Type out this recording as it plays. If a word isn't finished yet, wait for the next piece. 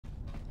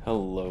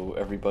Hello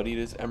everybody, it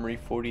is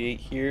Emery48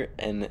 here,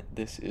 and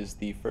this is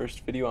the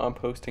first video I'm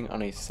posting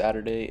on a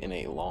Saturday in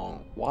a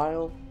long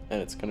while,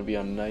 and it's going to be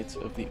on Knights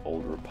of the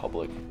Old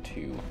Republic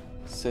 2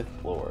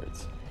 Sith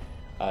Lords.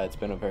 It's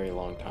been a very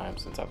long time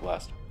since I've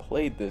last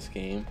played this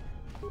game,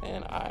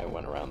 and I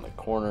went around the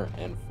corner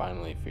and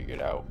finally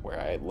figured out where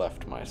I had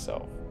left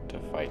myself to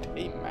fight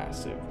a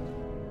massive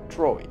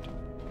droid.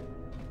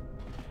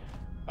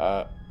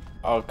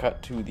 I'll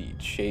cut to the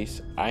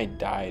chase. I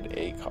died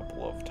a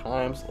couple of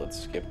times. Let's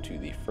skip to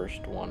the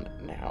first one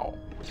now.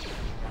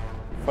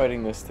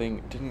 Fighting this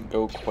thing didn't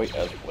go quite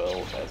as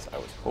well as I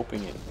was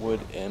hoping it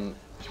would, and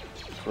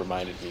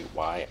reminded me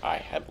why I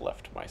had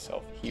left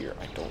myself here.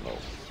 I don't know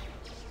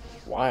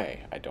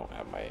why I don't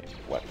have my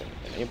weapon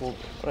enabled,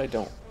 but I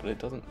don't. But it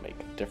doesn't make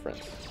a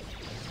difference.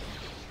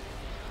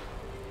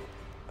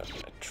 I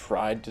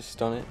tried to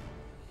stun it.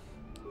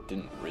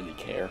 Didn't really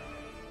care.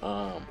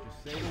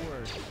 Say the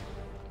word.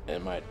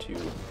 And my two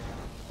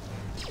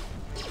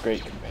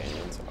great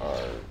companions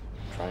are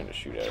trying to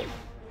shoot at it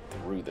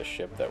through the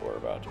ship that we're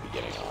about to be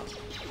getting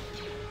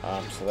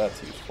on. So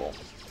that's useful.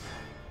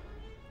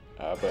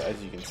 But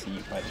as you can see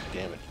by the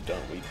damage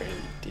done, we barely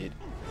did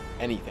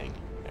anything,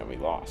 and we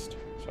lost.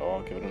 So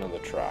I'll give it another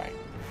try.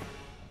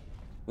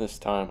 This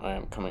time I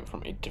am coming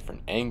from a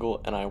different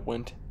angle, and I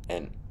went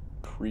and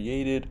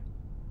created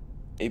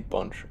a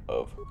bunch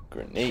of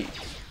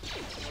grenades,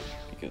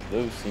 because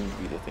those seem to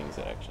be the things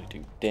that actually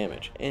do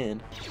damage,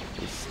 and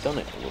they stun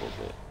it a little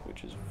bit,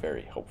 which is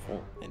very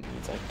helpful and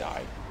means I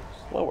die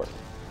slower.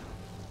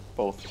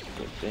 Both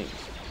good things.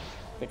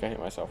 I think I hit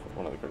myself with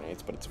one of the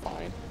grenades, but it's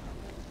fine.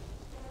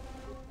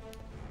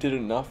 Did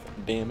enough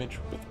damage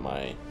with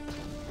my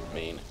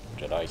main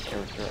Jedi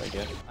character, I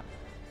guess.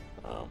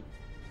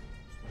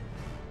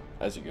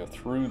 As you go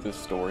through this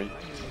story,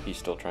 he's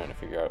still trying to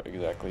figure out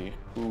exactly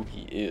who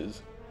he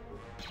is.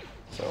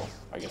 So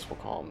I guess we'll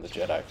call him the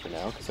Jedi for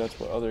now, because that's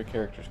what other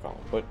characters call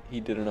him. But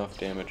he did enough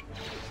damage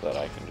so that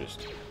I can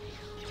just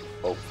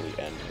hopefully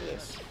end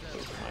this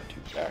with my two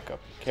backup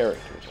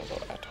characters,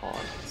 although Aton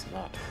is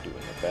not doing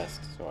the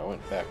best. So I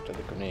went back to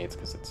the grenades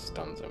because it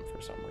stuns him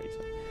for some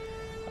reason.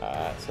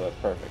 So that's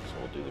perfect, so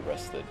we'll do the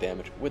rest of the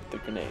damage with the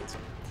grenades.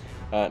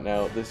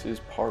 Now this is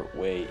part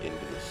way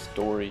into the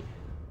story,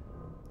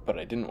 but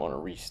I didn't want to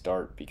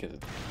restart because,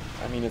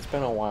 I mean, it's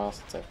been a while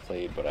since I've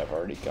played, but I've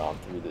already gone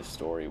through this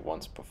story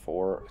once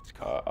before,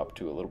 up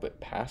to a little bit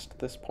past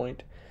this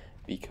point,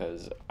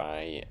 because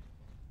I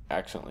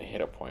accidentally hit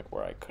a point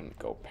where I couldn't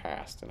go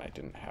past and I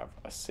didn't have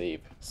a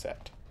save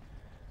set.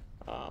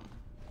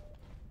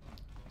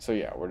 So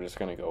yeah, we're just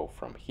going to go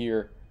from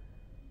here.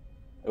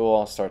 It will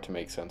all start to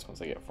make sense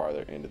once I get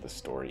farther into the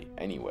story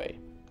anyway.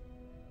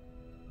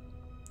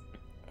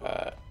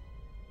 A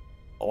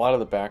lot of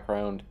the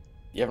background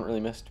you haven't really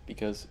missed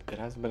because it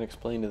hasn't been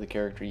explained to the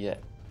character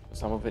yet.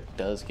 Some of it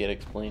does get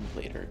explained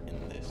later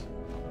in this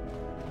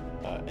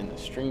in the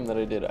stream that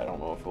I did. I don't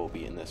know if it will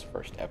be in this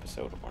first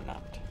episode or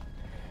not.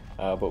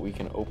 But we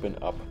can open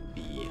up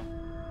the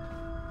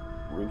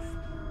roof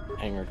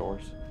hangar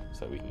doors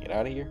so that we can get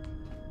out of here.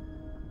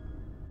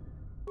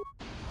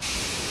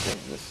 And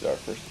this is our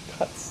first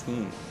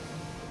cutscene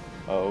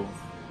of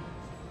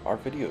our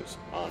videos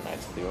on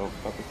Knights of the Old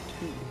Republic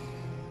 2.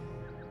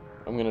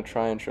 I'm going to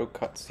try and show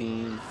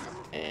cutscenes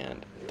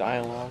and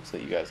dialogue so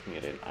that you guys can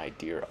get an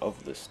idea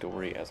of the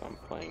story as I'm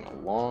playing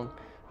along.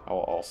 I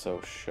will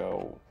also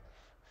show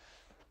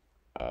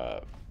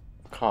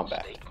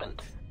combat.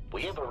 Statement.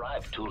 We have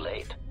arrived too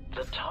late.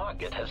 The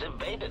target has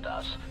evaded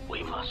us.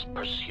 We must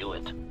pursue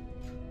it.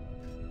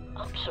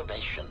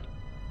 Observation.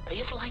 They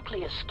have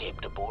likely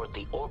escaped aboard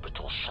the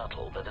orbital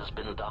shuttle that has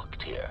been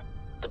docked here.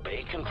 The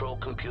bay control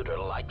computer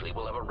likely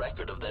will have a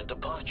record of their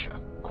departure.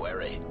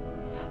 Query.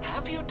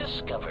 Have you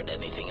discovered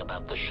anything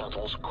about the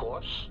shuttle's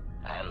course?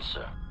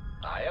 Answer.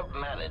 I have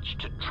managed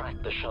to track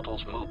the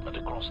shuttle's movement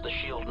across the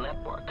shield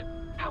network.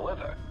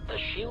 However, the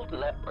shield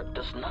network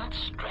does not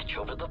stretch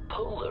over the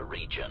polar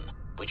region,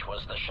 which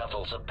was the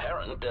shuttle's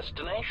apparent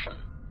destination.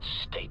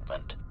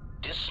 Statement.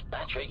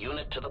 Dispatch a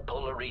unit to the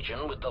polar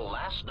region with the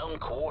last known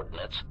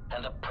coordinates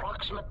and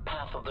approximate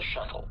path of the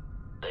shuttle.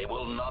 They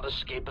will not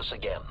escape us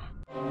again.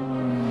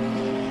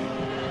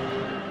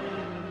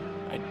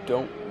 I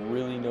don't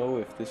really know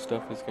if this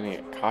stuff is going to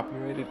get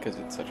copyrighted because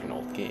it's such an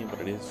old game, but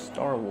it is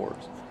Star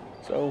Wars.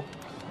 So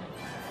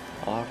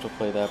I'll have to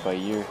play that by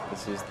ear.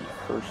 This is the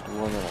first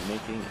one that I'm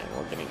making, and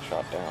we're getting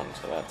shot down,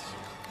 so that's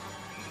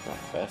not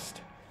the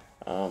best.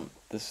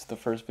 This is the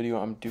first video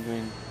I'm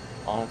doing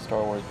on a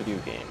Star Wars video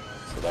game,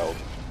 so that will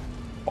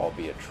all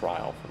be a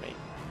trial for me.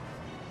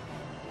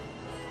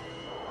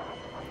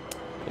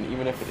 And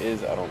even if it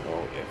is, I don't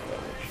know if that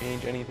will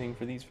change anything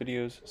for these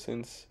videos,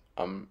 since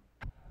I'm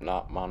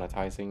not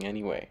monetizing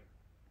anyway.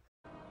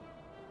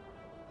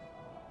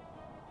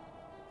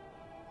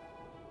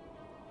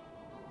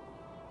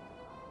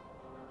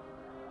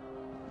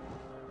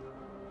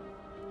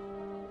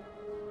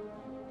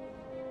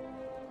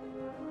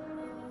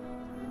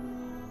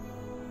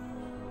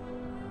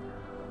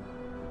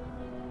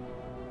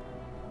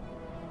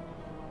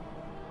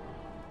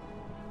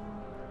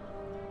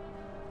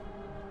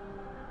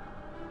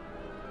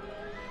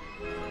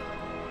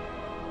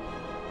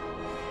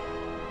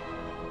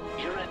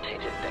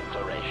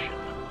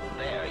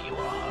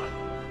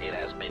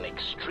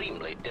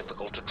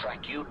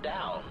 track you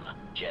down,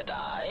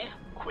 Jedi.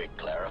 Quick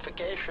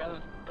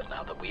clarification, but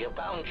now that we have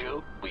found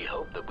you, we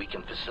hope that we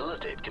can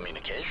facilitate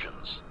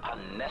communications.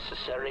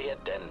 Unnecessary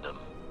addendum.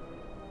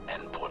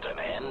 And put an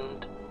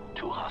end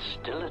to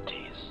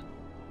hostilities.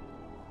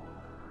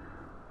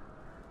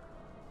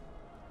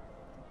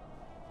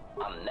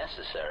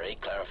 Unnecessary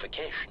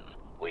clarification.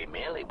 We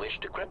merely wish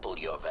to cripple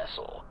your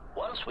vessel.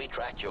 Once we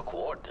tracked your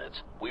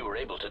coordinates, we were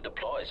able to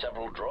deploy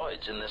several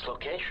droids in this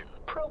location.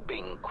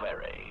 Probing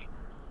query.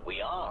 We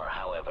are,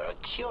 however,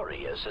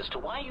 curious as to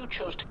why you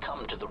chose to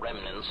come to the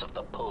remnants of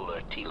the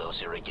polar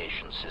Telos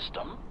irrigation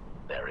system.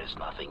 There is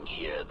nothing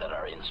here that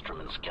our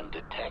instruments can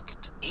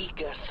detect.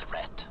 Eager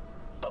threat.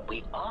 But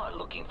we are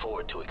looking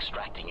forward to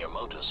extracting your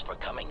motives for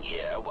coming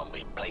here when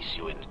we place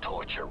you in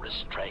torture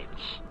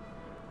restraints.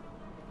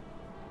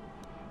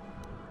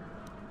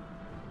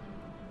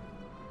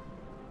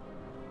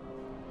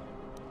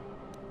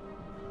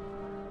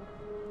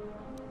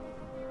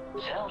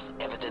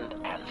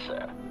 Self-evident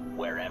answer.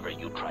 Wherever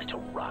you try to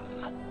run,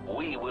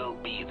 we will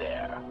be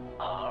there,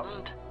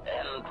 armed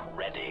and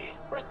ready.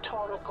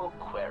 Rhetorical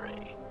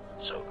query.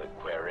 So the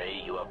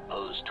query you have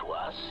posed to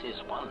us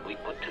is one we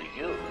put to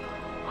you.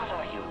 What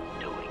are you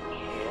doing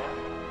here,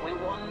 we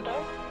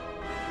wonder?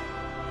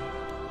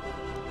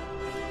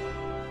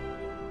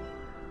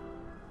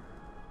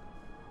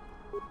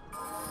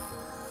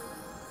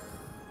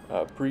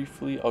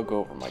 Briefly, I'll go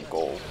over my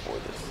goal for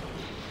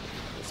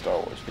the Star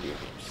Wars video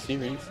game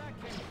series.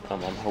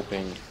 I'm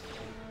hoping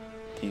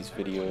these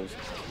videos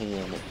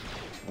can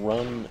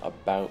run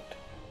about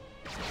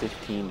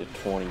 15 to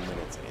 20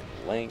 minutes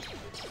in length.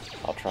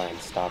 I'll try and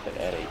stop it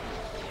at a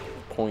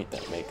point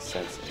that makes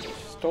sense in the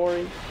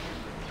story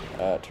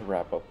to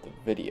wrap up the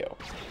video.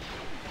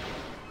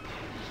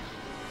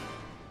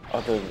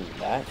 Other than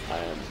that, I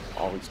am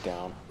always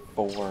down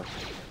for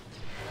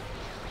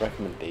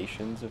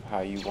recommendations of how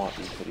you want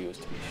these videos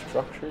to be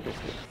structured, if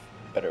there's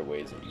better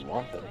ways that you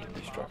want them to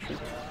be structured,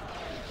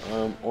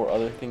 or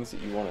other things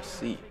that you want to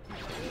see.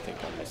 If you think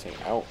I'm missing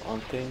out on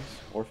things,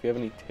 or if you have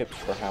any tips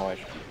for how I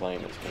should be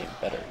playing this game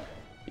better,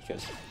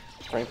 because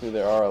frankly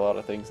there are a lot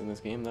of things in this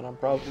game that I'm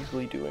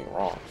probably doing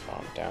wrong, so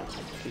I'm down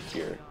to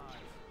hear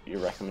your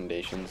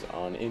recommendations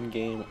on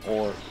in-game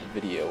or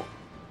video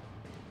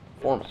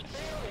format.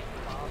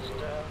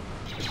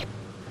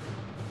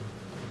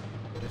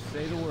 Just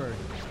say the word.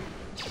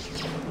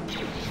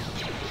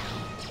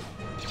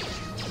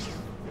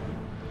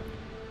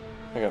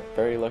 I got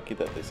very lucky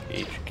that this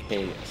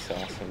HK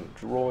assassin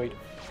droid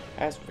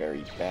has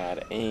very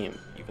bad aim,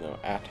 even though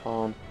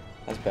Aton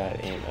has bad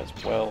aim as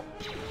well.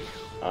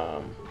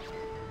 I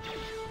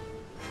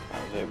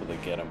was able to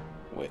get him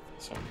with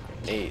some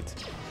grenades.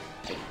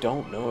 I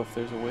don't know if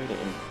there's a way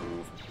to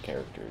improve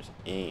characters'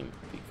 aim,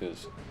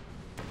 because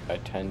I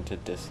tend to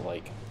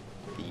dislike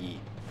the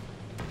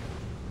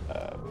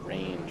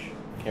range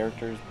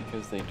characters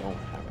because they don't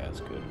have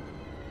as good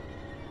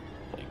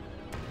like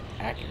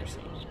accuracy.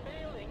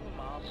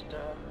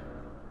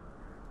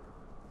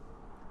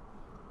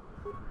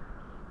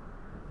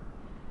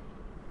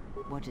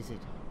 What is it?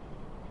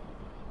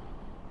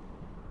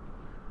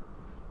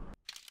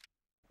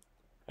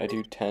 I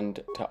do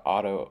tend to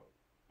auto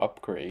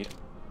upgrade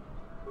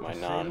my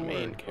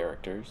non-main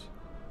characters,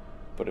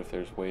 but if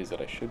there's ways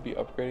that I should be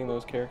upgrading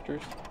those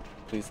characters,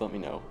 please let me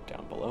know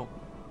down below.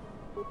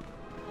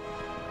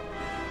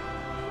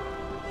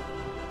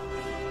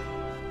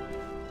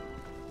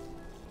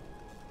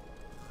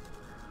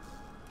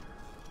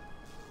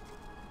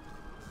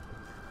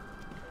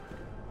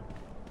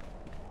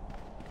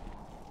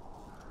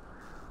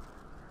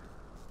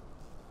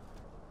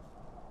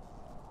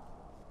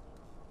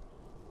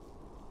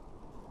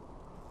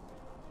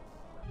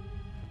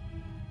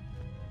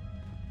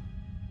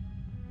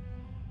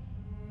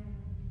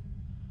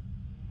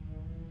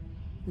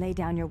 Lay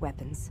down your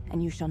weapons,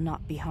 and you shall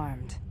not be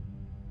harmed.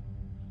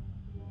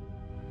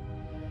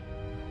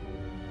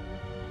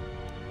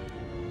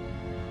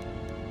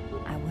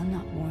 I will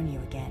not warn you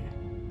again.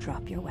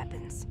 Drop your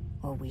weapons,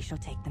 or we shall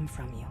take them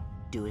from you.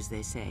 Do as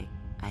they say.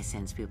 I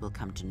sense we will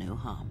come to no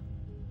harm.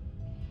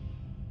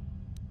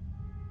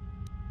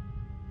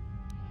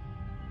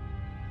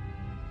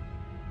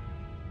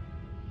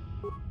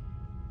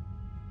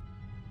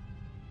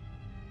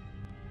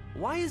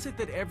 Why is it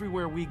that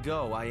everywhere we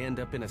go, I end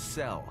up in a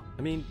cell?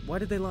 I mean, why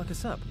did they lock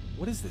us up?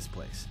 What is this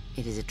place?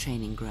 It is a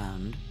training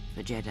ground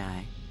for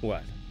Jedi.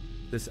 What?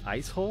 This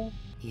ice hole?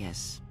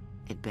 Yes,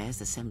 it bears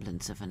the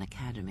semblance of an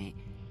academy.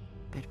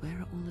 But where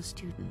are all the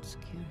students?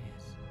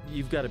 Curious.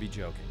 You've got to be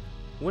joking.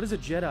 What is a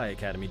Jedi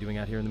Academy doing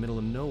out here in the middle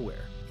of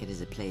nowhere? It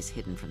is a place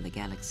hidden from the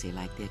galaxy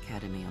like the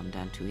academy on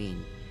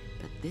Dantooine.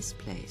 But this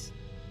place...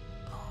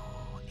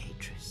 Oh,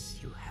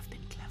 Atris, you have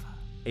been clever.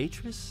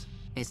 Atris?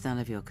 It's none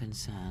of your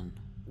concern.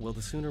 Well,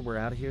 the sooner we're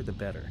out of here, the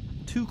better.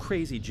 2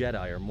 crazy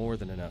Jedi are more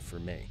than enough for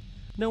me.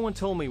 No one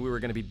told me we were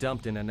going to be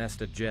dumped in a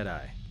nest of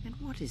Jedi. And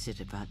what is it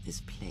about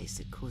this place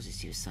that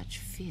causes you such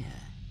fear?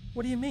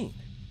 What do you mean?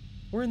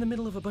 We're in the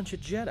middle of a bunch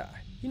of Jedi.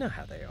 You know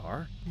how they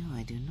are. No,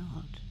 I do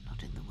not.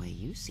 Not in the way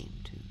you seem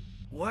to.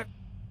 What?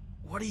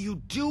 What are you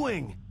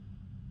doing?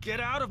 Get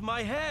out of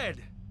my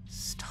head!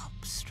 Stop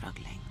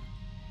struggling.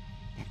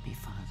 Let me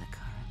follow the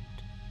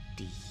current.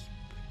 Deep,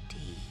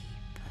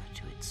 deeper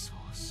to its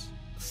source.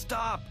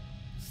 Stop!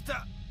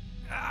 Stop!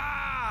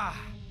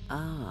 Ah!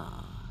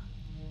 Ah,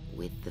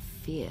 with the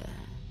fear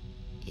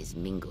is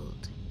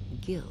mingled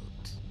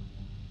guilt.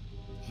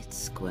 It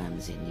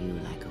squirms in you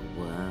like a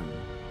worm.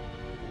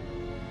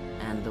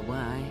 And the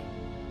why?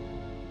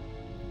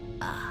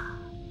 Ah,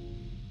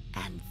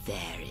 and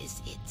there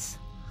is its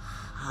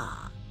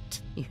heart.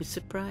 You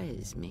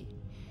surprise me.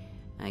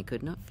 I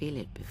could not feel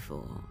it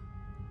before.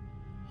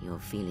 Your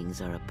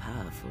feelings are a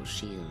powerful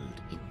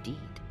shield indeed.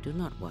 Do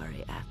not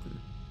worry, Atten.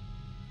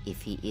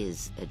 If he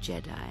is a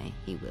Jedi,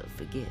 he will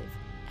forgive.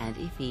 And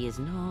if he is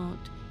not,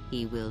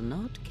 he will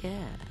not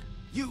care.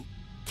 You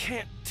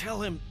can't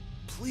tell him,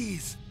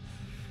 please.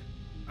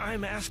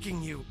 I'm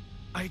asking you.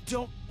 I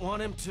don't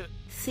want him to...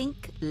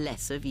 Think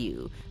less of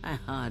you. I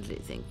hardly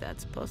think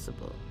that's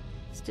possible.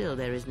 Still,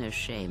 there is no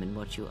shame in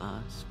what you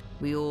ask.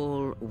 We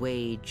all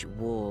wage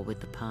war with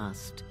the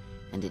past,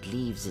 and it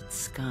leaves its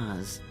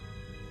scars.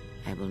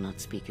 I will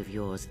not speak of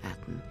yours,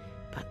 Atten,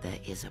 but there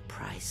is a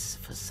price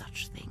for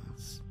such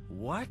things.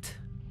 What?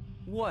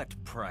 What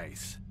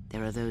price?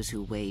 There are those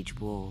who wage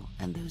war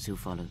and those who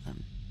follow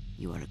them.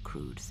 You are a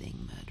crude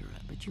thing, murderer,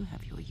 but you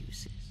have your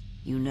uses.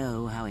 You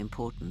know how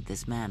important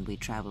this man we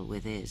travel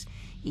with is.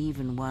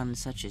 Even one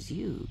such as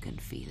you can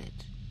feel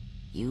it.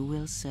 You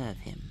will serve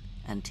him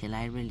until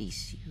I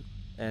release you.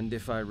 And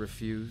if I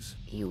refuse?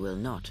 You will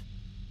not.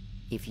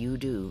 If you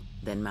do,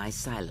 then my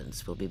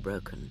silence will be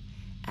broken.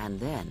 And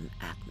then,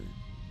 Atten,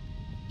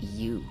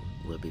 you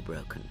will be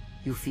broken.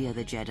 You fear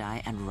the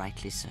Jedi, and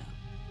rightly so.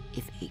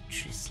 If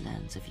Atris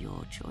learns of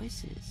your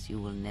choices, you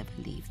will never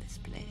leave this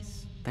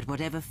place. But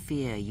whatever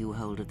fear you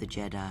hold of the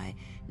Jedi,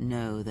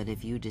 know that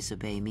if you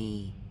disobey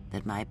me,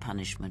 that my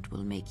punishment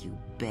will make you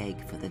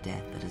beg for the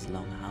death that has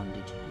long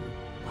hounded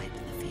you. Wipe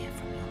the fear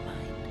from your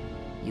mind.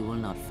 You will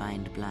not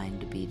find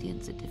blind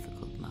obedience a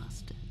difficult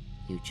master.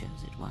 You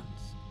chose it once.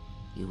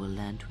 You will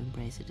learn to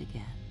embrace it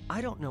again.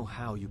 I don't know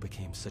how you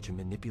became such a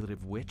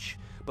manipulative witch,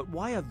 but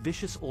why a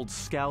vicious old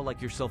scow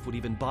like yourself would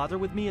even bother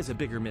with me is a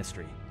bigger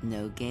mystery.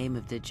 No game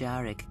of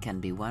Dajaric can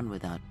be won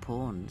without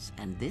pawns,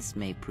 and this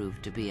may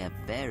prove to be a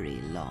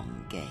very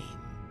long game.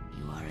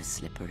 You are a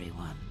slippery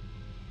one.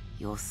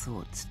 Your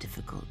thoughts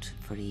difficult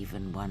for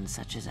even one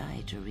such as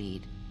I to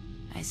read.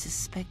 I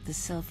suspect the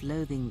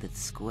self-loathing that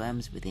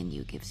squirms within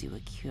you gives you a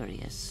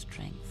curious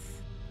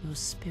strength. Your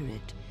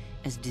spirit,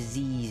 as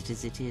diseased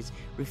as it is,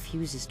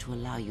 refuses to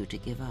allow you to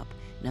give up,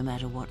 no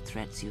matter what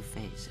threats you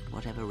face and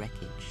whatever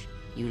wreckage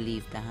you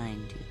leave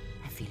behind you.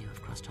 I feel you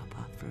have crossed our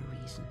path for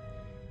a reason.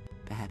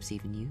 Perhaps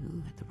even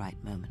you, at the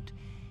right moment,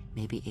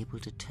 may be able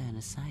to turn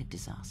aside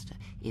disaster.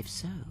 If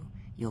so,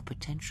 your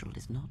potential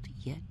is not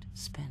yet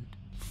spent.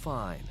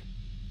 Fine.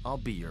 I'll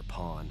be your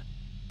pawn.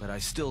 But I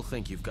still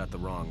think you've got the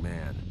wrong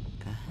man.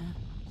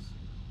 Perhaps.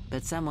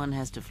 But someone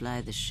has to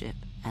fly the ship,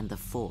 and the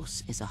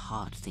Force is a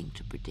hard thing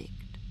to predict.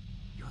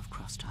 You have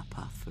crossed our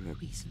path for a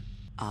reason.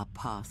 Our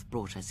path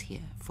brought us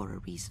here for a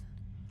reason.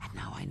 And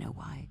now I know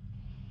why.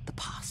 The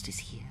past is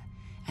here,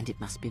 and it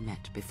must be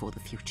met before the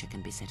future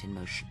can be set in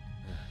motion.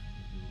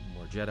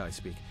 More Jedi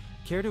speak.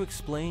 Care to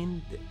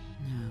explain?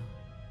 No.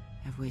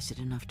 I've wasted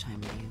enough time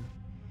with you.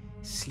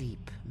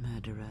 Sleep,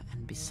 murderer,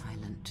 and be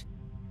silent.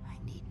 I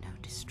need no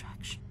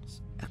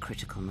distractions. A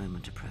critical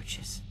moment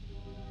approaches.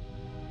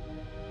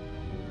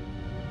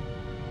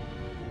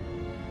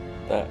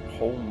 That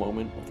whole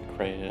moment with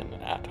Kreia and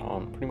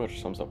Aton pretty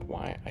much sums up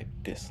why I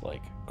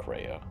dislike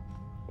Kreia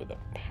with a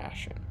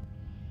passion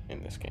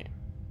in this game.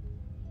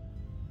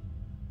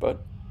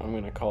 But I'm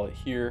going to call it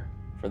here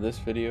for this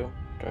video,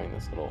 during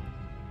this little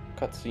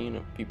cutscene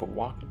of people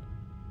walking.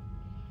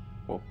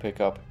 We'll pick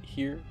up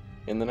here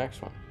in the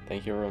next one.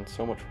 Thank you everyone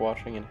so much for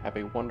watching, and have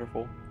a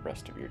wonderful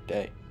rest of your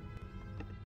day.